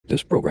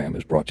This program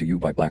is brought to you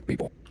by Black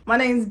people. My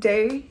name's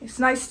Day. It's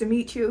nice to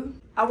meet you.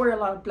 I wear a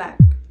lot of black,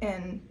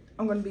 and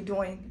I'm going to be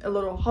doing a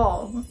little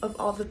haul of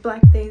all the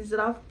black things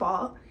that I've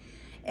bought.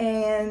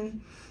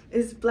 And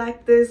it's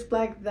black this,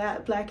 black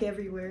that, black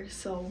everywhere.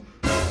 So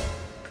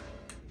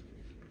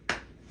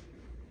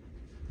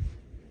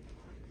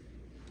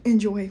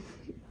enjoy.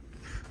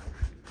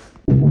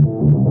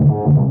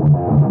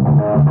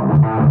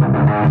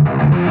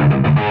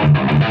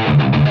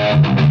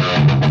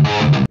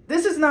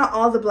 This is not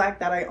all the black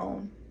that I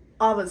own,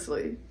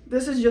 obviously.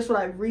 This is just what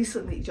I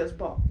recently just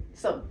bought.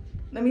 So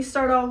let me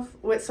start off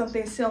with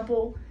something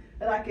simple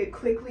that I could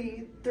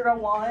quickly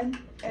throw on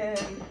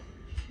and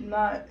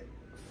not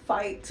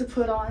fight to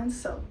put on.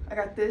 So I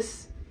got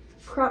this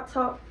crop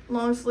top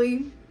long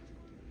sleeve.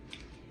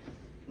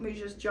 Let me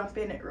just jump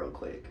in it real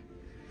quick.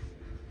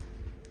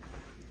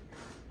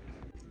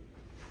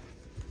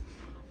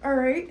 All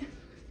right,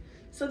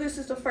 so this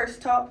is the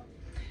first top.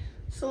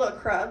 It's a little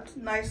cropped,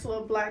 nice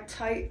little black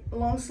tight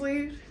long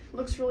sleeve.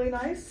 Looks really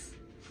nice.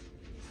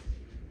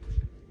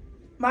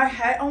 My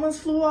hat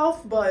almost flew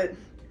off,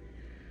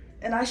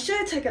 and I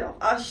should take it off.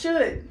 I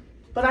should,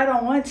 but I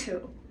don't want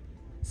to,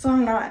 so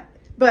I'm not.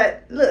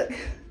 But look,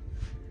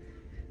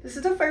 this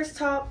is the first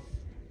top.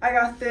 I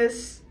got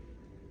this.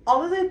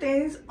 All of the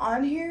things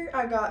on here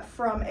I got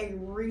from a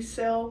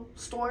resale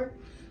store,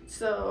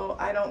 so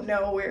I don't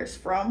know where it's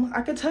from.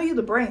 I could tell you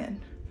the brand,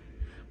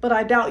 but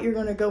I doubt you're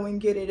gonna go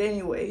and get it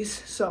anyways.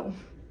 So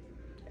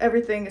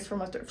everything is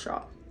from a thrift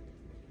shop.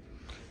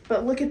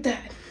 But look at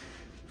that.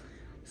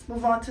 Let's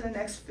move on to the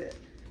next fit.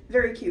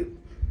 Very cute.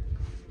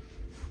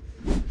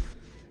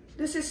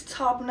 This is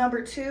top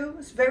number 2.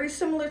 It's very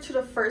similar to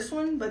the first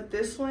one, but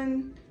this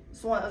one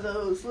is one of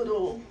those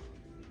little,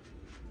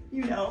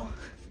 you know,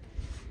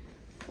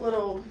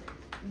 little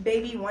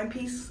baby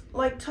one-piece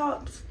like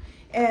tops.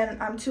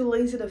 And I'm too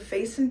lazy to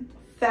fasten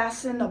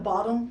the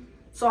bottom,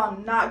 so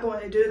I'm not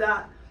going to do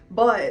that.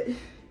 But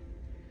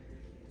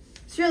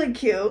it's really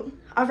cute.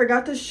 I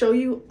forgot to show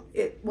you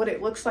what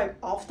it looks like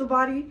off the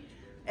body,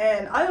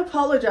 and I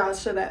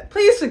apologize for that.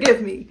 Please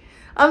forgive me.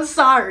 I'm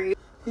sorry.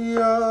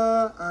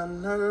 Yeah, I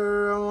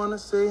never want to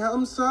say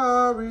I'm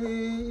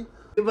sorry,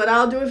 but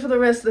I'll do it for the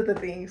rest of the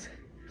things.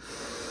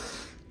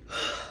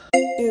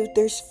 Dude,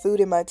 there's food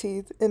in my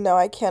teeth, and now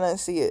I can't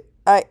unsee it.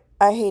 I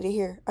hate it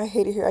here. I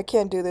hate it here. I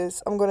can't do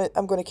this. I'm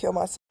gonna kill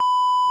myself.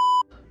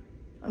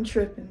 I'm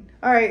tripping.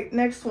 All right,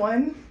 next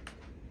one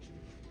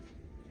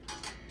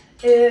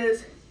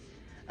is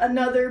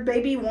another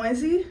baby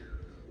onesie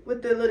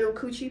with the little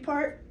coochie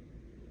part.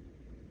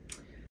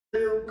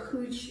 Little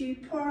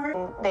coochie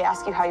part. They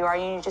ask you how you are,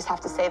 you just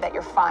have to say that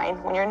you're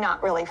fine when you're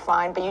not really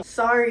fine, but you...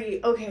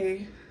 Sorry,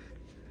 okay.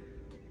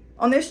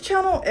 On this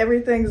channel,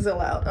 everything's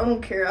allowed. I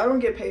don't care. I don't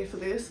get paid for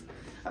this.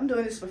 I'm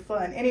doing this for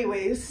fun.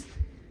 Anyways,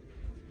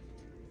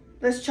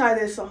 let's try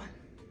this on.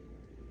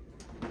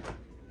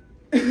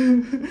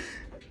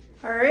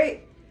 All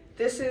right,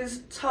 this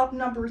is top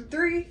number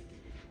 3.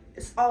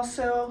 It's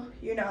also,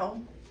 you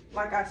know,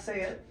 like I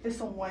said,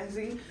 it's a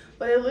onesie,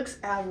 but it looks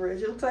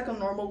average. It looks like a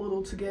normal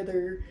little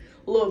together,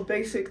 little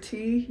basic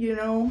tee, you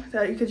know,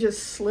 that you could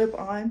just slip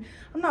on.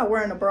 I'm not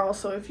wearing a bra,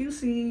 so if you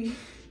see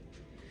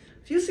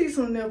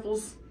some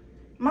nipples,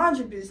 mind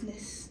your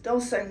business.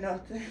 Don't say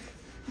nothing.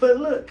 But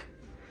look,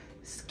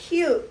 it's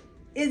cute,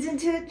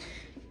 isn't it?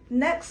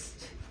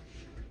 Next,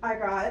 I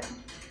got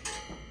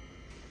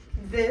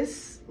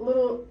this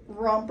little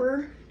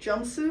romper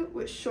jumpsuit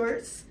with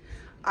shorts.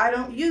 I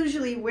don't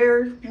usually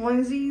wear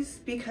onesies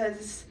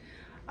because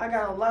I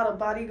got a lot of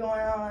body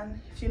going on,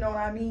 if you know what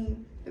I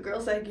mean. The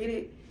girls that get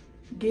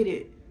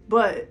it.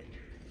 But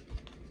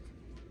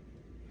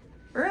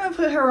we're gonna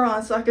put her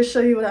on so I can show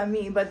you what I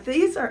mean. But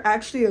these are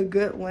actually a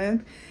good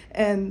length,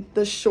 and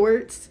the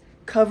shorts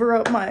cover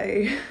up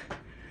my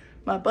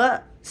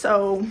butt.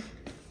 So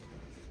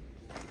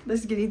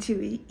let's get into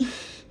it.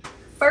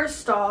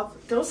 First off,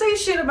 don't say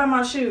shit about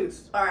my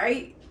shoes, all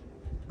right?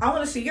 I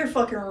want to see your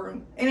fucking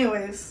room.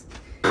 Anyways,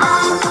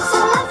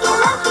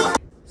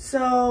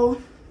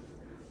 so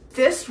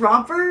this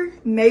romper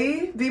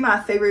may be my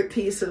favorite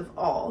piece of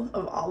all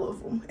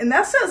of them, and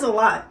that says a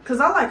lot because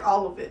I like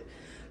all of it.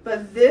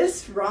 But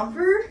this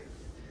romper,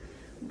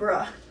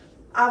 bruh,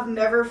 I've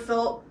never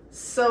felt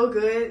so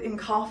good and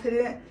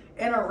confident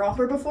in a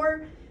romper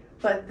before.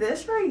 But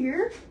this right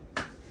here,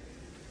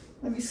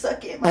 let me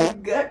suck in my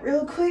gut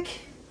real quick.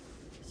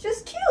 It's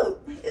just cute.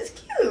 It's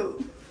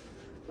cute.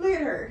 Look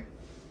at her.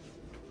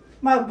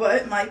 My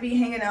butt might be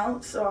hanging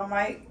out, so I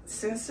might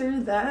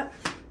censor that.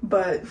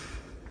 But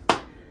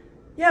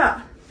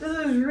yeah, this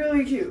is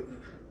really cute,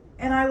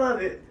 and I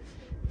love it.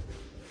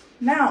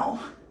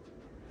 Now,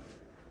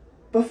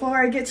 before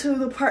I get to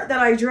the part that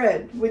I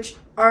dread, which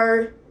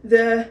are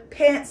the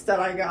pants that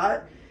I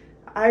got,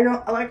 I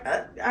don't like.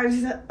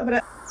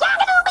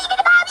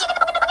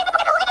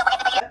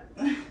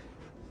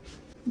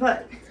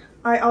 But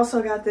I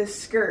also got this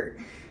skirt.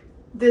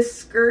 This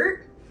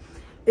skirt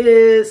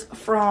is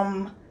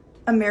from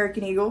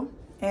American Eagle,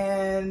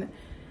 and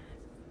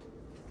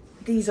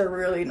these are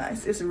really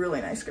nice. It's a really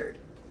nice skirt.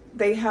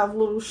 they have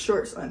little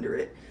shorts under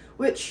it,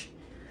 which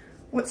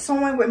with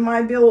someone with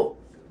my build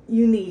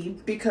you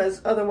need,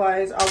 because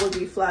otherwise I would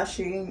be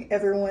flashing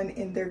everyone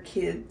in their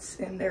kids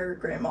and their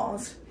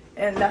grandmas,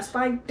 and that's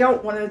what I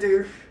don't want to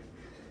do.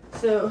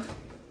 So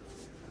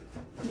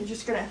you're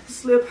just gonna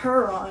slip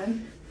her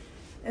on.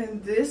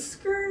 And this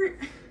skirt,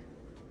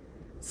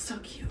 so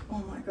cute.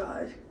 Oh my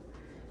god,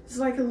 it's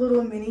like a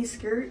little mini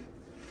skirt,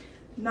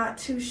 not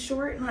too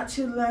short, not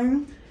too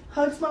long,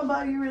 hugs my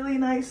body really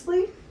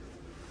nicely,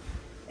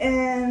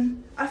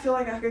 and I feel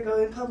like I could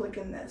go in public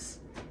in this.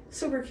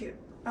 Super cute.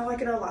 I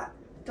like it a lot.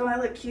 Don't I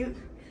look cute?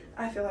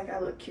 I feel like I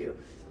look cute.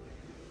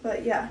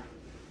 But yeah,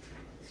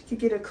 if you could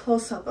get a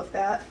close-up of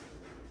that.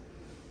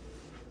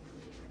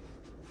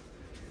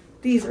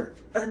 These are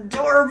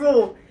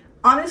adorable.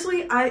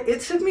 Honestly,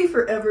 it took me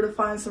forever to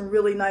find some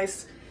really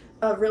nice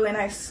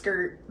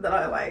skirt that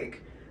I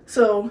like.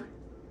 So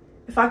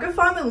if I could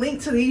find the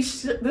link to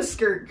this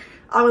skirt,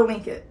 I would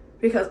link it,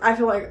 because I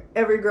feel like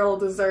every girl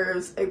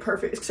deserves a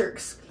perfect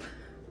skirt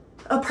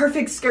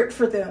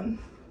for them.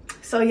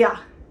 So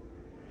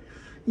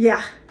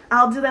yeah,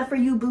 I'll do that for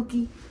you,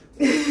 Bookie.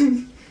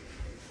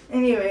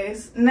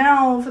 Anyways,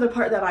 now for the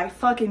part that I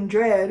fucking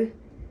dread.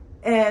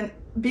 And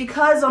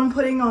because I'm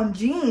putting on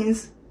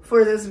jeans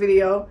for this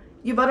video,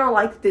 you better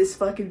like this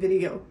fucking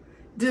video.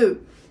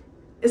 Dude,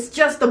 it's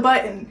just a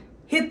button.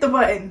 Hit the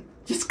button.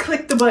 Just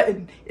click the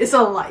button. It's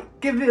a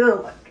like. Give it a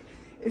like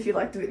if you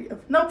like the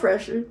video. No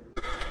pressure.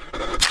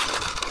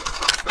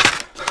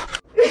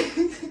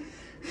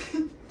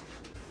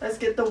 Let's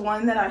get the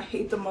one that I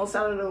hate the most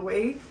out of the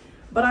way.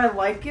 But I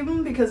like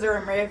them because they're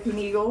American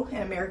Eagle,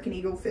 and American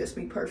Eagle fits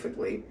me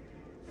perfectly.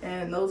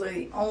 And those are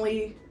the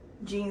only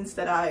jeans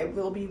that I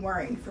will be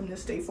wearing from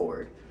this day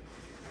forward.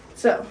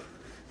 So,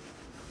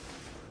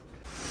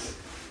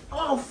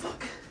 oh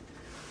fuck.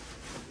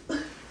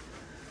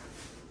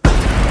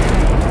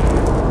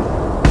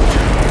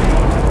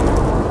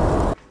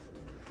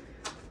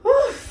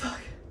 Oh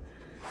fuck.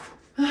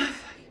 Oh,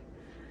 fuck.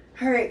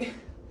 All right,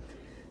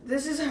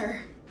 this is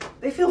her.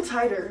 They feel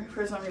tighter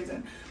for some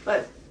reason,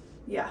 but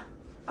yeah,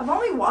 I've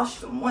only washed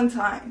them one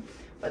time.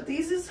 But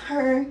these is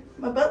her.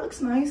 My butt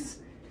looks nice.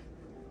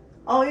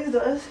 Always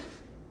does.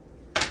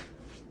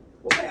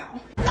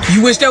 Wow.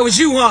 You wish that was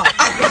you, huh?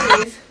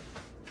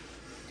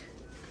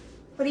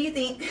 What do you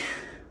think?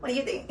 What do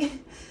you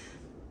think?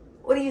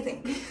 What do you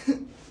think?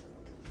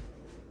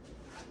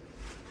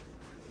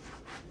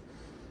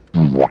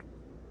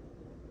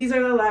 These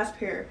are the last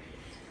pair.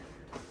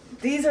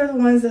 These are the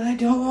ones that I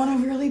don't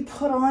want to really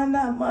put on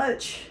that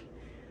much,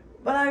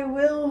 but I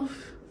will.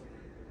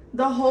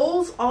 The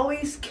holes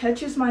always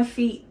catches my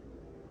feet.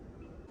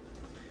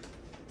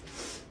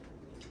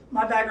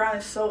 My background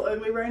is so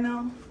ugly right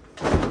now.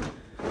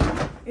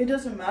 It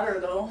doesn't matter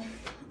though.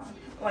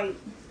 Like,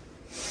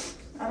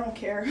 I don't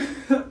care.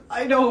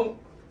 I don't.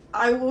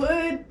 I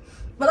would,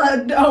 but I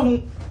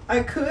don't.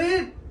 I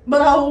could,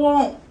 but I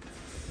won't.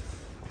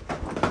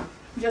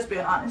 Just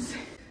being honest.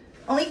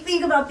 Only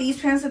thing about these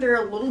pants that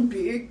they're a little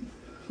big.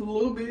 A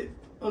little bit.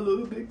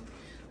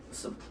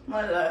 So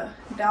one of the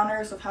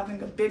downers of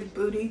having a big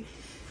booty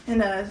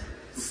and a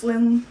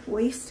slim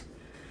waist.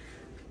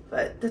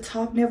 But the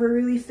top never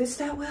really fits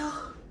that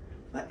well.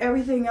 But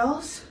everything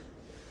else,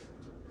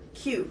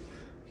 cute.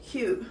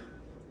 Cute.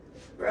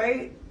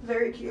 Right?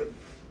 Very cute.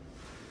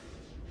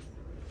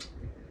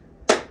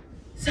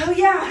 So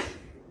yeah,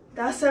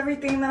 that's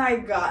everything that I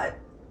got.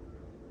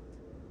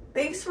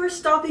 Thanks for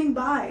stopping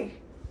by.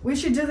 We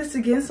should do this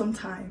again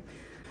sometime.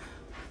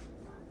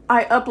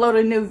 I upload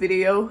a new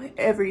video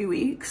every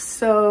week,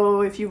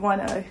 so if you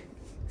want to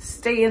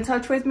stay in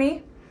touch with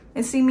me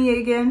and see me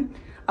again,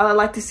 I would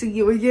like to see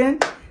you again,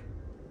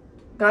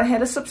 go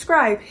ahead and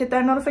subscribe. Hit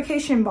that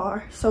notification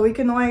bar so we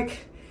can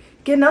like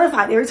get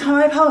notified every time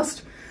I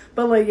post.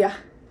 But like, yeah,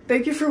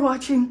 thank you for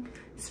watching.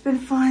 It's been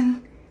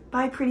fun.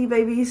 Bye, pretty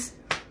babies.